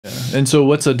And so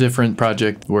what's a different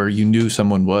project where you knew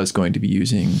someone was going to be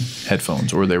using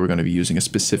headphones or they were going to be using a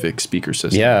specific speaker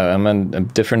system? Yeah, a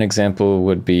different example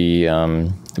would be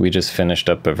we just finished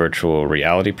up a virtual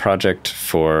reality project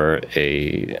for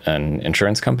an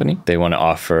insurance company. They want to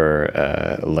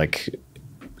offer like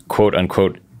quote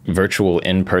unquote virtual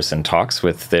in-person talks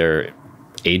with their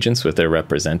agents, with their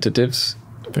representatives.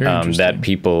 That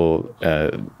people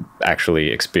actually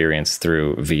experience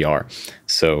through VR.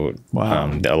 So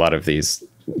a lot of these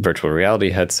virtual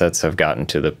reality headsets have gotten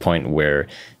to the point where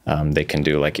they can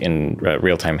do like in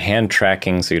real-time hand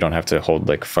tracking, so you don't have to hold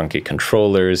like funky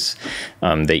controllers.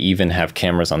 They even have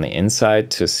cameras on the inside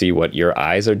to see what your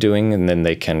eyes are doing, and then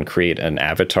they can create an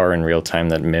avatar in real time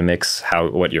that mimics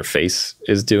what your face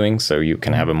is doing, so you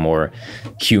can have a more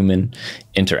human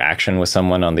interaction with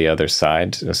someone on the other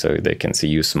side, so they can see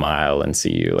you smile and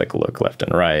see you like look left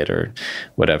and right or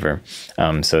whatever.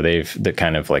 So they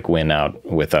kind of like went out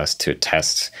with us to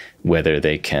test whether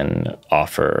they can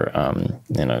offer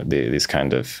these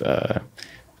kind of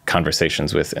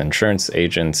conversations with insurance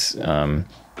agents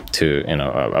to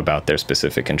about their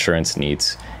specific insurance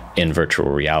needs in virtual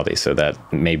reality, so that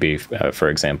maybe for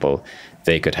example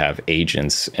they could have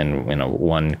agents in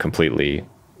one completely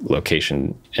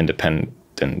location independent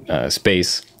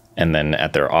space, and then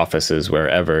at their offices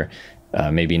wherever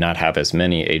maybe not have as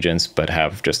many agents, but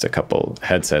have just a couple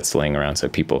headsets laying around so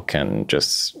people can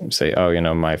just say,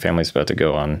 oh, my family's about to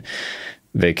go on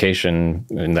vacation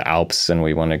in the Alps and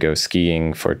we want to go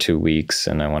skiing for 2 weeks,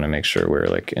 and I want to make sure we're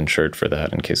like insured for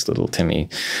that in case little Timmy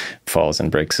falls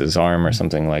and breaks his arm or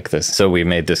something like this. So we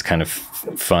made this kind of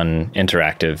fun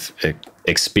interactive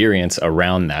experience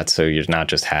around that, so you're not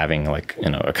just having like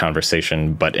a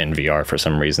conversation but in VR. For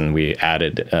some reason we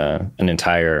added an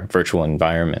entire virtual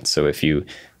environment, so if you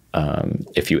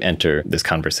enter this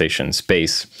conversation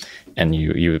space and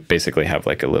you basically have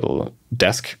like a little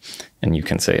desk and you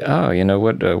can say,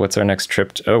 oh, what's our next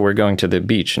trip? Oh, we're going to the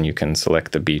beach, and you can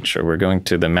select the beach. Or we're going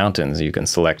to the mountains, you can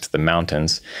select the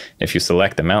mountains. If you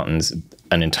select the mountains,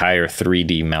 an entire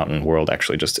 3D mountain world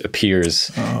actually just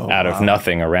appears out of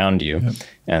nothing around you. Yep.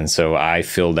 And so I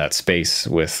filled that space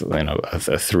with a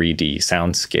 3D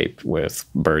soundscape with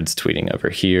birds tweeting over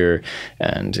here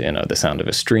and the sound of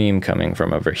a stream coming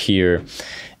from over here.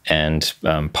 And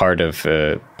part of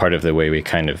the way we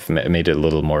kind of made it a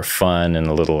little more fun and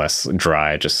a little less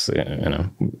dry, just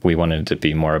we wanted it to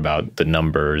be more about the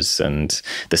numbers and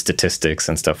the statistics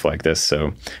and stuff like this.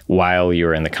 So while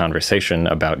you're in the conversation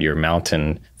about your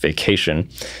mountain vacation,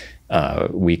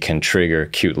 we can trigger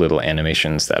cute little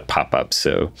animations that pop up.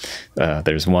 So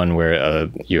there's one where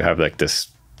you have like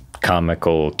this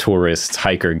comical tourist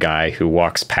hiker guy who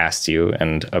walks past you,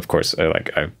 and of course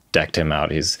I've decked him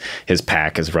out. His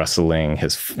pack is rustling,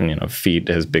 his feet,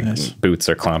 his big boots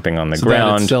are clomping on the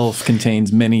ground. That itself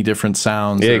contains many different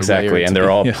sounds. Exactly, and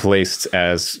they're all placed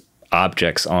as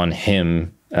objects on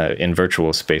him in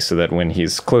virtual space, so that when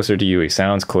he's closer to you, he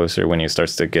sounds closer. When he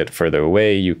starts to get further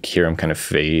away, you hear him kind of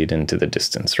fade into the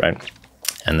distance, right?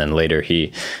 And then later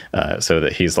so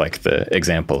that he's like the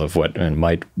example of what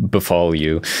might befall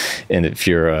you. And if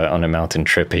you're on a mountain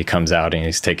trip, he comes out and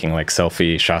he's taking like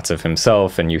selfie shots of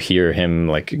himself, and you hear him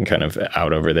like kind of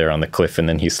out over there on the cliff, and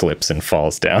then he slips and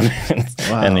falls down.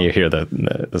 Wow. And then you hear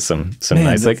some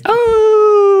nice like,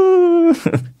 oh,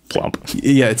 plump.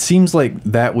 Yeah, it seems like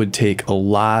that would take a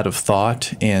lot of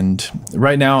thought. And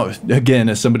right now, again,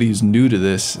 as somebody who's new to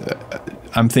this,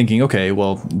 I'm thinking, okay,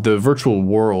 well, the virtual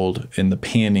world and the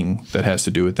panning that has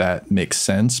to do with that makes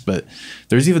sense. But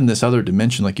there's even this other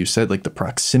dimension, like you said, like the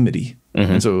proximity.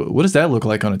 Mm-hmm. And so what does that look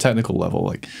like on a technical level?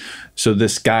 Like, so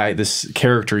this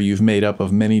character you've made up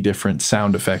of many different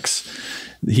sound effects,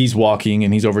 he's walking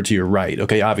and he's over to your right.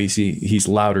 Okay, obviously he's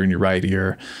louder in your right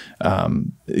ear.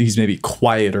 He's maybe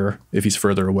quieter if he's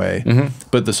further away. Mm-hmm.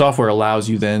 But the software allows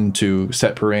you then to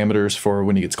set parameters for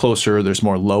when he gets closer. There's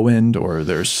more low end, or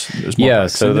there's more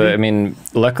proximity.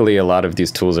 So luckily a lot of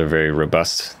these tools are very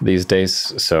robust these days.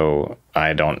 So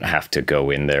I don't have to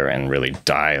go in there and really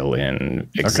dial in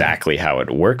exactly how it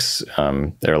works.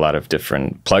 There are a lot of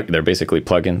different they're basically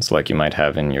plugins like you might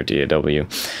have in your DAW.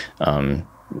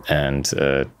 And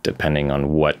depending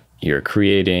on what you're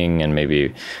creating and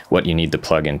maybe what you need the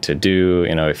plugin to do,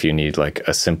 if you need like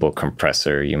a simple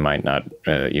compressor, you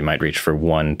might reach for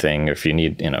one thing. If you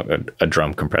need, a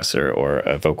drum compressor or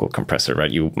a vocal compressor,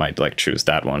 right, you might like choose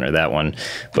that one or that one.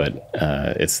 But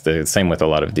it's the same with a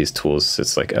lot of these tools.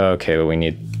 It's like, okay, well, we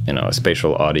need, a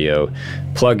spatial audio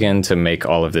plugin to make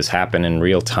all of this happen in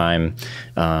real time.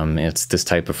 It's this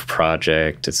type of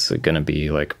project. It's going to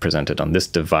be like presented on this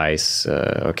device.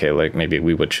 Okay, like maybe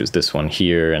we would choose this one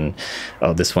here. And on,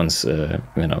 oh, this one's a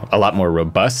lot more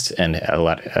robust and a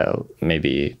lot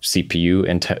maybe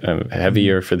CPU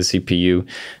heavier for the CPU.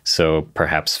 So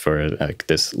perhaps for like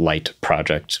this light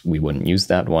project, we wouldn't use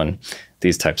that one.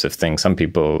 These types of things. Some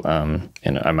people,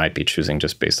 I might be choosing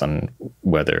just based on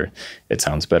whether it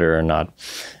sounds better or not.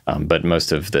 But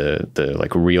most of the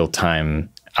like real time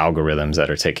algorithms that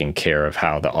are taking care of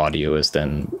how the audio is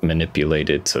then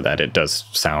manipulated so that it does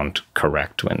sound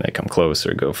correct when they come close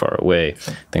or go far away,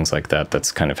 things like that.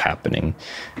 That's kind of happening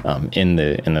in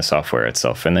the software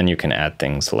itself. And then you can add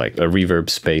things like a reverb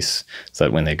space so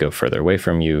that when they go further away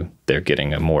from you, they're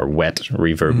getting a more wet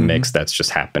reverb mix that's just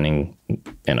happening,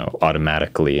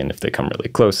 automatically. And if they come really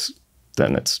close,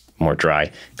 then it's more dry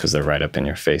because they're right up in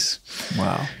your face.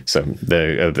 Wow. So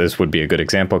this would be a good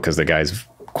example because the guy's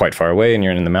quite far away and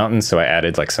you're in the mountains. So I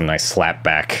added like some nice slap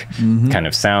back kind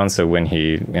of sound. So when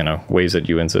he, waves at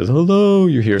you and says, hello,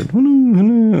 you hear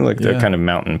like the kind of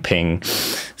mountain ping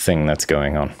thing that's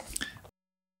going on.